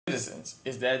citizens,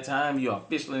 it's that time. You're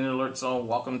officially in the Alert Zone.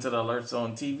 Welcome to the Alert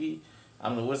Zone TV.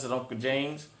 I'm the Wizard Uncle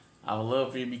James. I would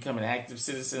love for you to become an active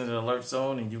citizen of the Alert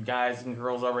Zone, and you guys and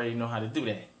girls already know how to do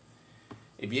that.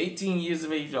 If you're 18 years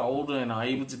of age or older and are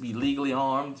able to be legally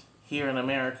armed here in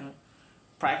America,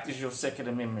 practice your Second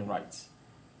Amendment rights.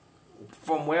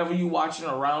 From wherever you're watching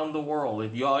around the world,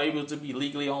 if you are able to be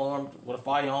legally armed with a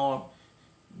firearm,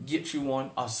 get you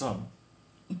one or some.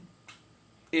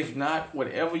 If not,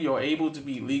 whatever you're able to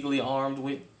be legally armed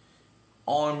with,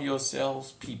 arm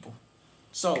yourselves, people.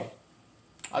 So,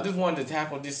 I just wanted to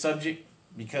tackle this subject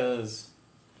because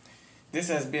this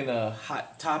has been a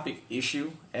hot topic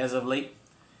issue as of late.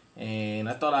 And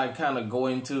I thought I'd kind of go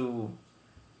into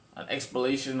an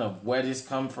explanation of where this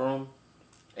come from.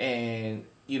 And,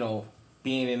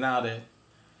 being in now that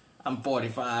I'm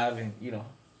 45 and,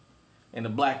 in the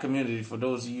black community, for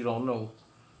those of you who don't know,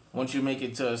 once you make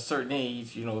it to a certain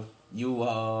age, you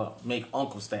make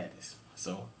uncle status.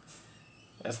 So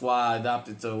that's why I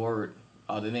adopted the word,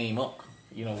 the name Unc.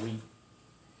 You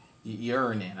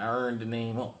earn that. I earned the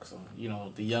name Unc. So,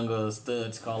 the younger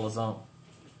studs call us Unc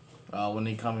when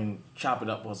they come and chop it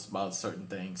up about certain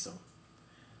things. So,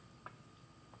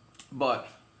 but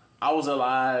I was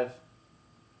alive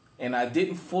and I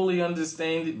didn't fully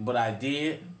understand it, but I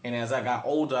did. And as I got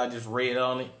older, I just read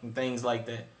on it and things like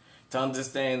that to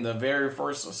understand the very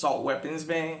first assault weapons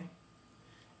ban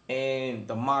and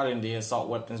the modern day assault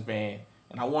weapons ban.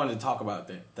 And I wanted to talk about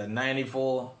that. The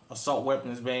 94 assault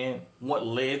weapons ban, what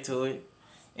led to it,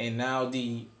 and now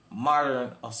the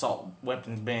modern assault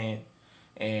weapons ban,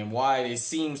 and why it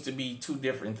seems to be two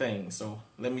different things. So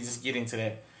let me just get into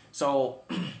that. So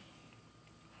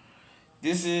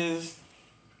this is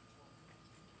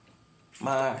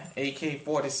my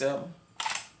AK-47.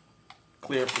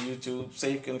 Clear for YouTube,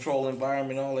 safe control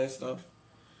environment, all that stuff.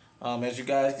 As you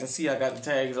guys can see, I got the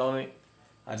tags on it.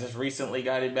 I just recently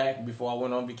got it back before I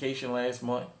went on vacation last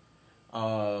month.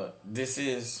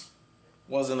 This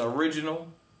was an original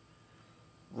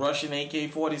Russian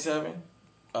AK-47.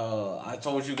 I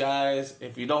told you guys,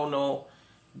 if you don't know,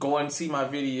 go and see my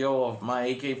video of my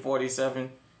AK-47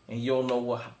 and you'll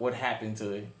know what happened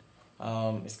to it.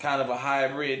 It's kind of a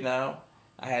hybrid now.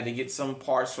 I had to get some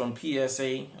parts from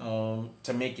PSA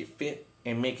to make it fit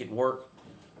and make it work.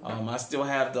 I still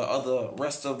have the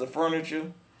rest of the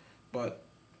furniture, but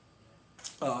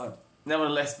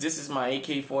nevertheless, this is my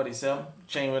AK-47,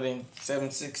 chambered in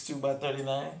 7.62 by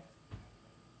 39.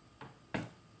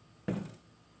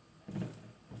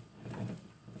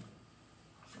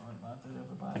 Sorry about that,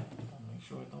 everybody. I'll make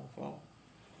sure it don't fall.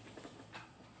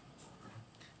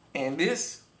 And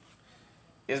this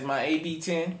is my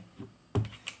AB-10.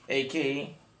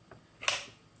 aka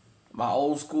my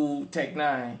old school Tech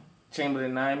 9, chambered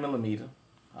in 9mm.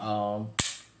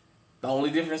 The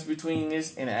only difference between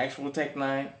this and the actual Tech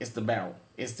 9 is the barrel.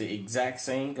 It's the exact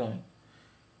same gun.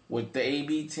 With the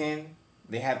AB-10,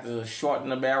 they had to shorten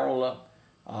the barrel up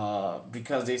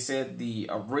because they said the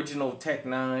original Tech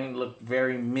 9 looked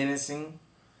very menacing,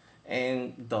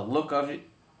 and the look of it,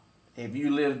 if you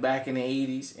lived back in the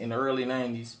 80s and the early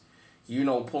 90s,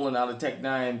 pulling out a Tech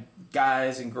 9,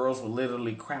 guys and girls would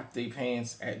literally crap their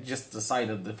pants at just the sight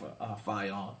of the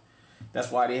firearm.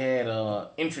 That's why they had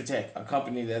Intratec, a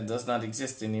company that does not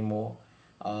exist anymore,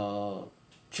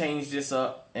 change this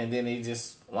up, and then they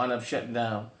just wind up shutting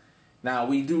down. Now,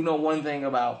 we do know one thing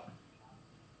about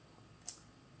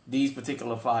these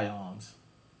particular firearms.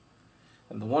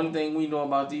 And the one thing we know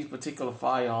about these particular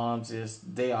firearms is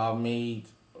they're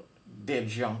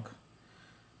junk.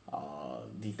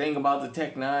 The thing about the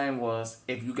Tech 9 was,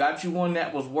 if you got you one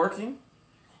that was working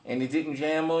and it didn't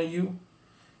jam on you,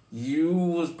 you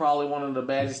was probably one of the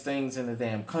baddest things in the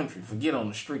damn country. Forget on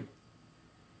the street.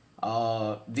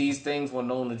 These things were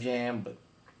known to jam, but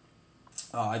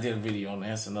I did a video on that.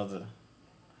 That's another.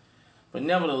 But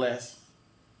nevertheless,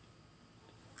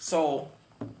 so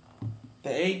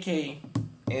the AK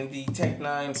and the Tech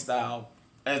 9 style,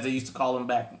 as they used to call them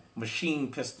back,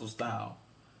 machine pistol style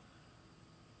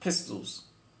pistols,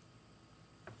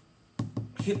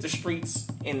 hit the streets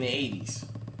in the 80s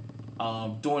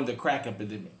during the crack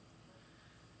epidemic.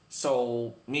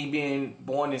 So me being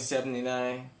born in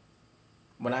 79,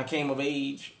 when I came of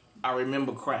age, I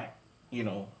remember crack.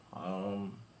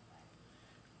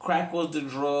 Crack was the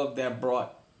drug that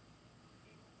brought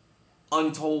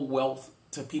untold wealth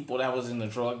to people that was in the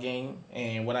drug game.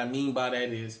 And what I mean by that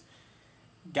is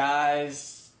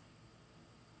guys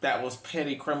that was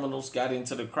petty criminals got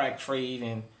into the crack trade,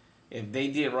 and if they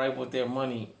did right with their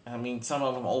money, some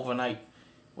of them overnight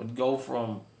would go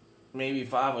from maybe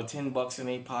 $5 or $10 in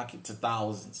their pocket to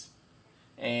thousands.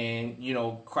 And, you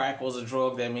know, crack was a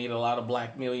drug that made a lot of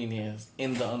black millionaires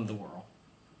in the underworld.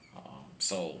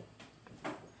 So,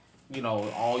 you know,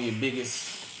 all your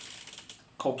biggest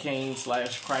cocaine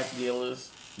 / crack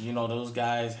dealers, you know, those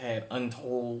guys had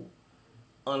untold,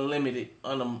 unlimited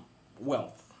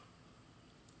wealth.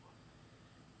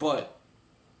 But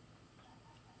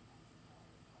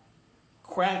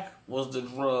crack was the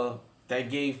drug that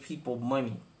gave people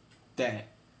money, that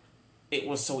it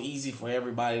was so easy for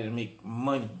everybody to make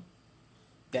money,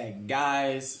 that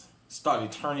guys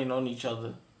started turning on each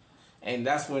other. And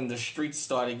that's when the streets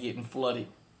started getting flooded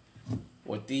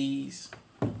with these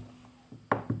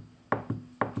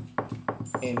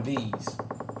and these.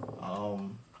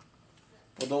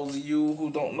 For those of you who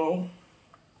don't know,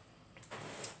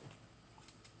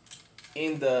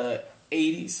 in the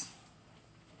 80s,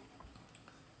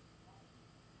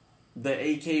 the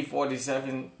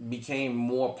AK-47 became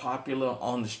more popular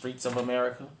on the streets of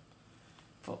America.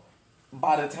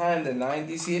 By the time the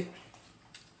 90s hit,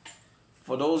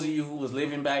 for those of you who was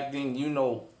living back then, you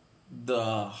know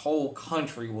the whole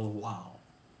country was wild.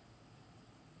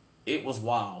 It was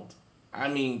wild. I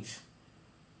mean,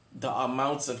 the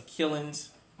amounts of killings,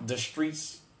 the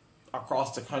streets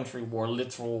across the country were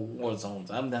literal war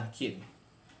zones. I'm not kidding.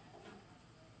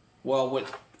 Well,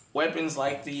 with weapons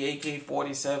like the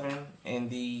AK-47 and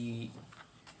the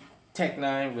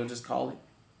Tech-9, we'll just call it,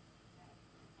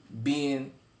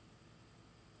 being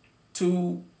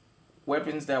two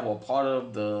weapons that were part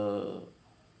of the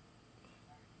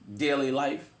daily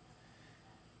life,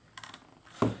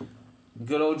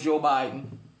 good old Joe Biden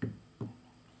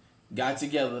got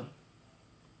together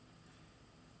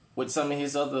with some of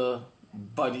his other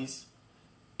buddies,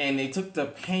 and they took the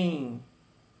pain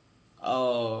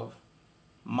of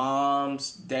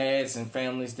moms, dads, and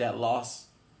families that lost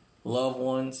loved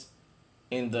ones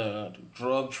in the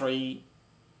drug trade,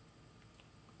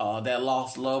 that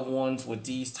lost loved ones with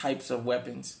these types of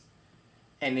weapons,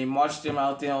 and they marched them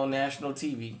out there on national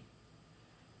TV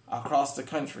across the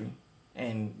country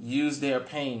and used their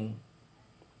pain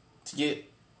to get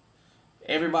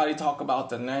everybody talk about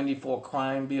the 94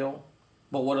 crime bill.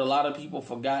 But what a lot of people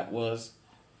forgot was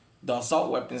the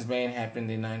assault weapons ban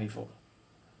happened in 94.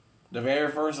 The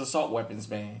very first assault weapons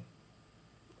ban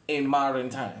in modern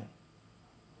time.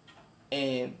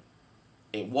 And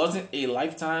it wasn't a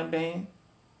lifetime ban,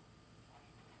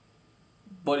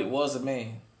 but it was a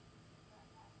ban.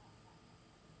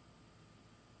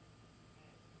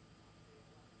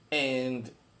 And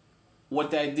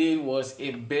what that did was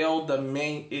it bailed the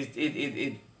main. It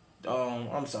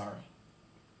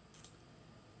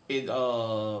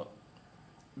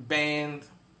banned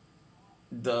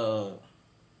the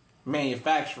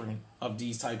manufacturing of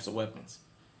these types of weapons.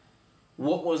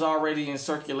 What was already in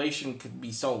circulation could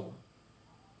be sold.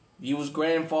 You was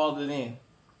grandfathered in,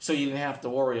 so you didn't have to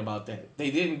worry about that.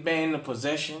 They didn't ban the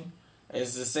possession,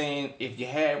 as the saying, if you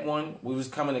had one, we was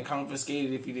coming to confiscate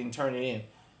it if you didn't turn it in.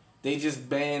 They just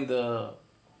banned the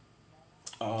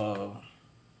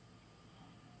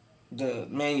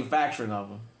manufacturing of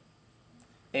them.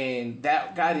 And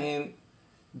that got in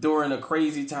during a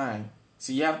crazy time.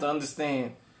 So you have to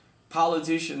understand,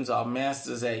 politicians are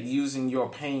masters at using your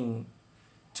pain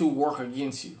to work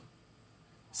against you.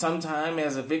 Sometimes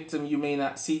as a victim, you may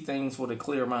not see things with a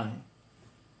clear mind.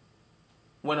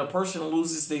 When a person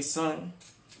loses their son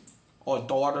or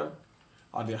daughter,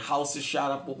 or their house is shot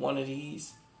up with one of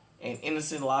these, and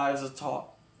innocent lives are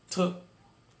took,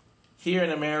 here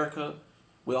in America,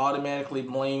 we automatically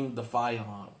blame the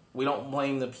firearm. We don't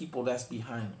blame the people that's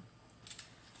behind them.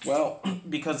 Well,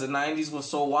 because the 90s was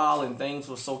so wild and things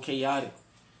were so chaotic,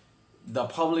 the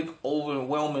public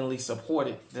overwhelmingly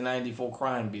supported the 94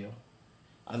 crime bill.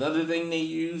 Another thing they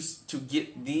used to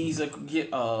get these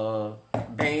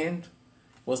banned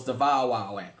was the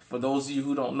VOW Act. For those of you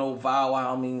who don't know,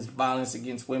 VOW means Violence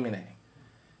Against Women Act.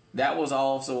 That was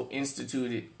also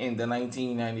instituted in the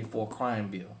 1994 crime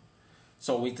bill.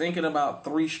 So we're thinking about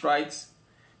 3 strikes,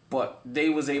 but they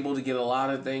was able to get a lot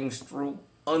of things through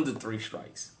under 3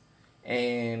 strikes.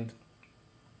 And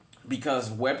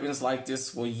because weapons like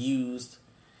this were used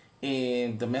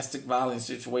in domestic violence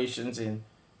situations, and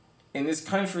in this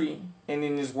country and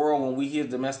in this world, when we hear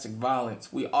domestic violence,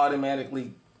 we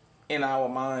automatically, in our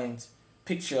minds,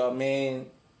 picture a man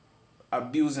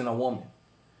abusing a woman.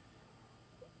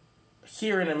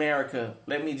 Here in America,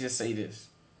 let me just say this.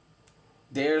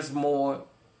 There's more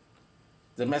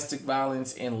domestic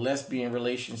violence in lesbian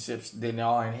relationships than there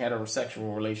are in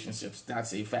heterosexual relationships.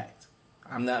 That's a fact.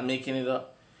 I'm not making it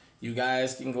up. You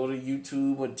guys can go to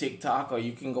YouTube or TikTok, or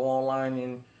you can go online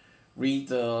and read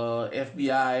the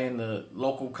FBI and the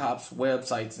local cops'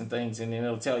 websites and things, and then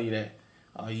it'll tell you that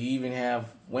You even have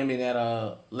women that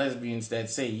are lesbians that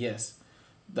say yes.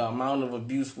 The amount of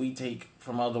abuse we take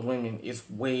from other women is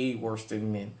way worse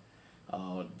than men.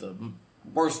 The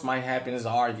worst might happen is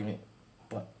an argument,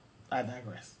 but I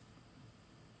digress.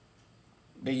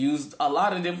 They used a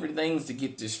lot of different things to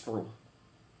get this through.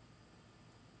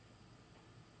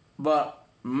 But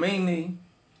mainly,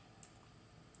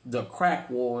 the crack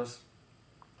wars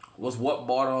was what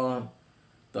brought on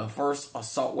the first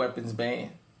assault weapons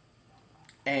ban.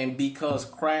 And because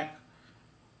crack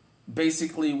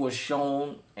basically was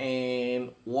shown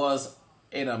and was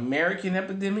an American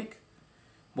epidemic,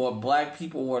 but black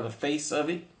people were the face of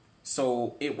it,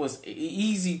 so it was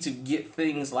easy to get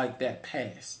things like that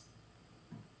passed.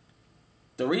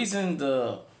 The reason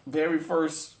the very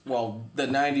first, the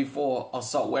 94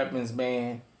 assault weapons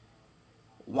ban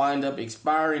wind up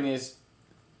expiring is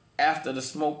after the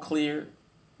smoke cleared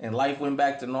and life went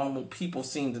back to normal, people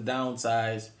seemed to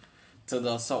downsize to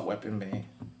the assault weapon ban.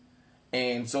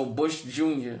 And so Bush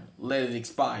Jr. let it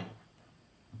expire.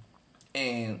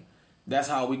 And that's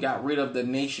how we got rid of the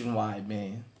nationwide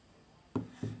ban.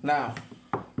 Now,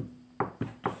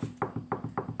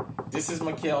 this is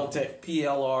Kel-Tec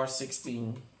PLR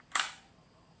 16.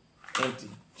 Empty.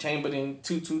 Chambered in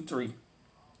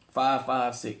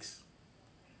 223-556.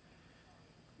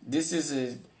 This is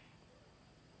a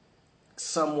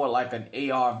somewhat like an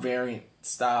AR variant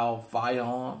style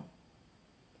firearm.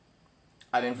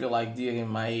 I didn't feel like digging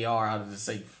my AR out of the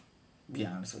safe, be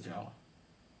honest with y'all.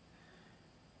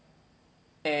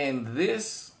 And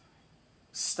this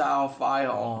style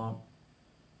firearm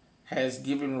has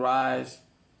given rise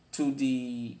to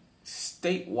the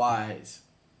statewide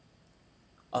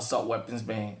assault weapons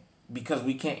ban because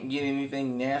we can't get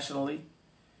anything nationally.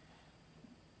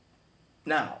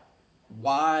 Now,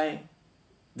 why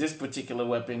this particular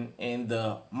weapon in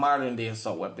the modern day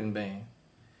assault weapon ban?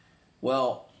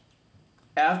 Well,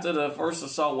 after the first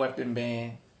assault weapon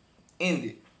ban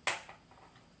ended,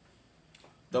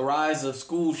 the rise of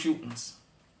school shootings.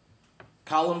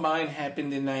 Columbine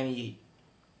happened in 98.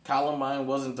 Columbine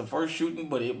wasn't the first shooting,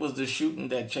 but it was the shooting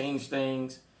that changed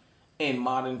things in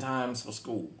modern times for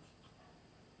schools.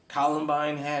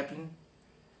 Columbine happened.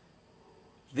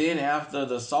 Then after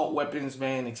the assault weapons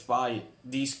ban expired,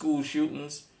 these school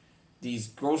shootings, these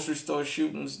grocery store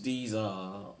shootings, these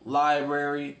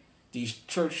library, these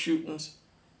church shootings,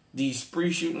 these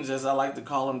spree shootings, as I like to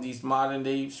call them, these modern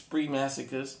day spree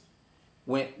massacres,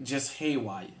 went just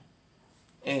haywire.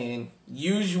 And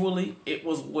usually it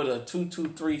was with a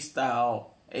 223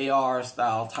 style, AR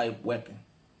style type weapon.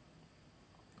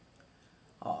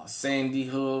 Sandy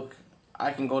Hook,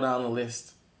 I can go down the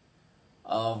list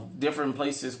of different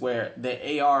places where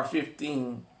the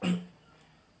AR-15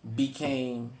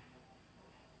 became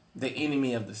the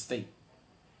enemy of the state.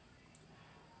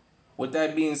 With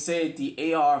that being said,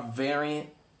 the AR variant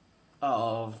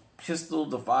of pistol,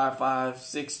 the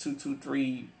 5.56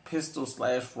 223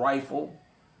 pistol/rifle,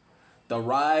 the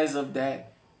rise of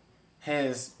that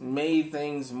has made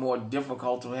things more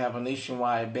difficult to have a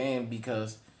nationwide ban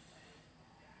because,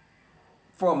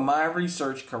 from my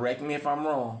research, correct me if I'm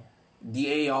wrong,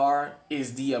 the AR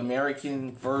is the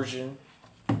American version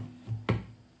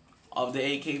of the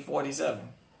AK-47.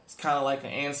 It's kind of like an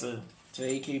answer to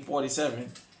the AK-47.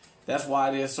 That's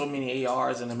why there's so many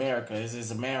ARs in America. It's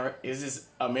as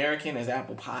American as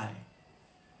apple pie.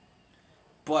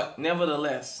 But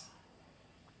nevertheless,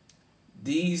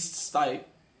 these type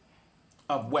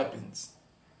of weapons,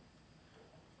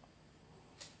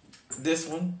 this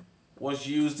one was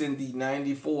used in the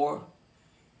 94,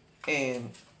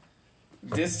 and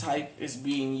this type is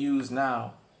being used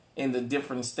now in the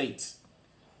different states.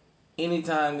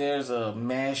 Anytime there's a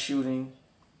mass shooting,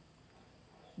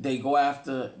 they go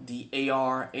after the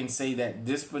AR and say that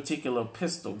this particular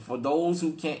pistol, for those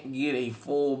who can't get a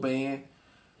full ban,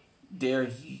 they're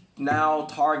now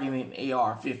targeting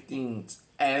AR-15s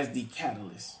as the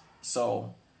catalyst.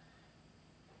 So,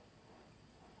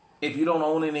 if you don't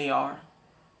own an AR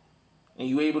and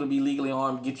you're able to be legally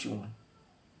armed, get you one.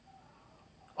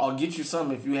 Or get you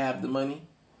some if you have the money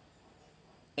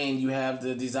and you have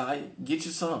the desire. Get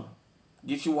you some.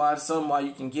 Get you some while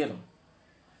you can get them.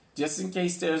 Just in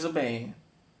case there's a ban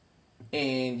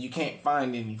and you can't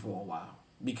find any for a while.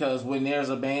 Because when there's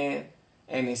a ban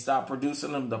and they stop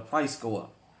producing them, the price go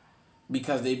up.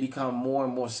 Because they become more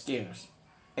and more scarce.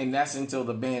 And that's until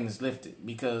the ban is lifted.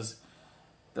 Because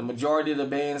the majority of the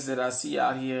bans that I see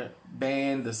out here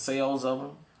ban the sales of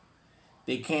them.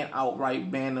 They can't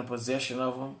outright ban the possession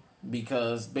of them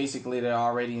because basically they're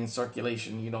already in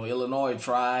circulation. You know, Illinois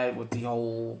tried with the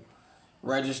whole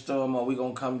register them or we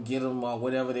gonna come get them or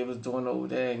whatever they was doing over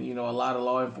there. And, a lot of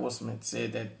law enforcement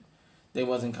said that they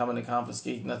wasn't coming to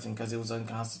confiscate nothing because it was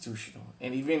unconstitutional.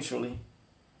 And eventually,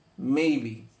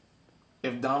 maybe,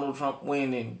 if Donald Trump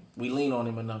win and we lean on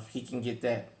him enough, he can get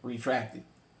that retracted.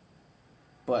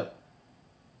 But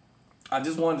I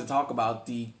just wanted to talk about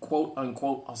the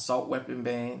quote-unquote assault weapon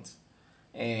bans.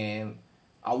 And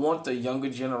I want the younger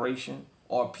generation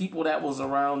or people that was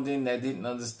around then that didn't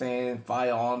understand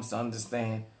firearms to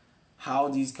understand how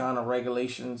these kind of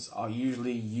regulations are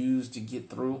usually used to get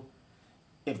through.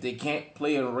 If they can't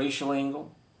play a racial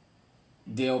angle,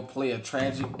 they'll play a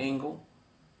tragic angle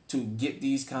to get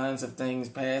these kinds of things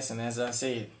passed. And as I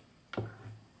said,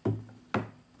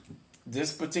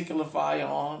 this particular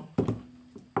firearm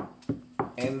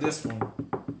and this one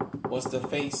was the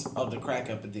face of the crack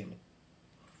epidemic.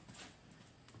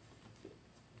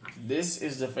 This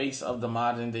is the face of the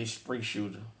modern day spree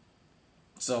shooter.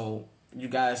 So you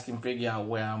guys can figure out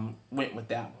where I went with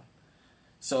that one.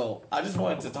 So I just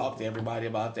wanted to talk to everybody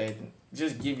about that and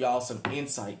just give y'all some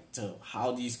insight to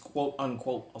how these quote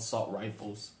unquote assault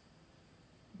rifles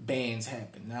bans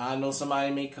happen. Now I know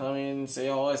somebody may come in and say,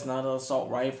 oh, it's not an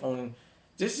assault rifle, and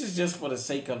this is just for the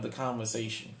sake of the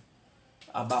conversation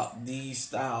about these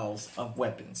styles of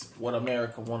weapons, what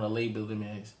America want to label them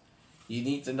as. You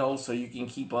need to know so you can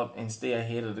keep up and stay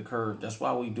ahead of the curve. That's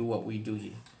why we do what we do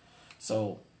here.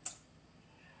 So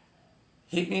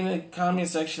hit me in the comment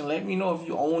section. Let me know if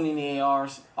you own any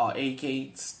ARs or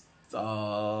AK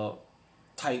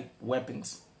type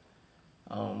weapons.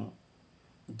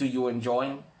 Do you enjoy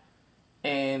them?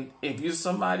 And if you're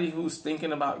somebody who's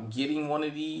thinking about getting one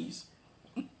of these,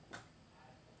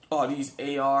 or these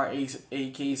AR,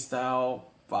 AK style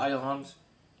firearms,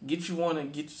 get you one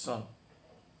and get you some.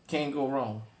 Can't go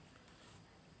wrong.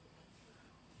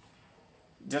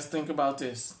 Just think about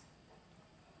this.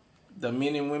 The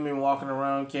men and women walking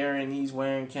around carrying these,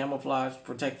 wearing camouflage,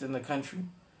 protecting the country,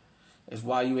 is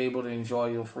why you're able to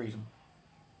enjoy your freedom.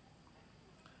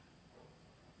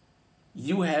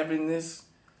 You having this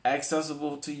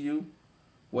accessible to you,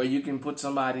 where you can put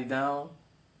somebody down,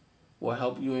 will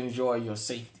help you enjoy your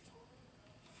safety.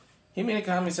 Hit me in the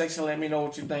comment section. Let me know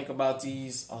what you think about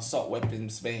these assault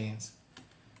weapons bans.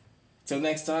 Till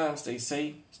next time, stay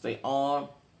safe, stay armed,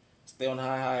 stay on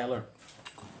high alert.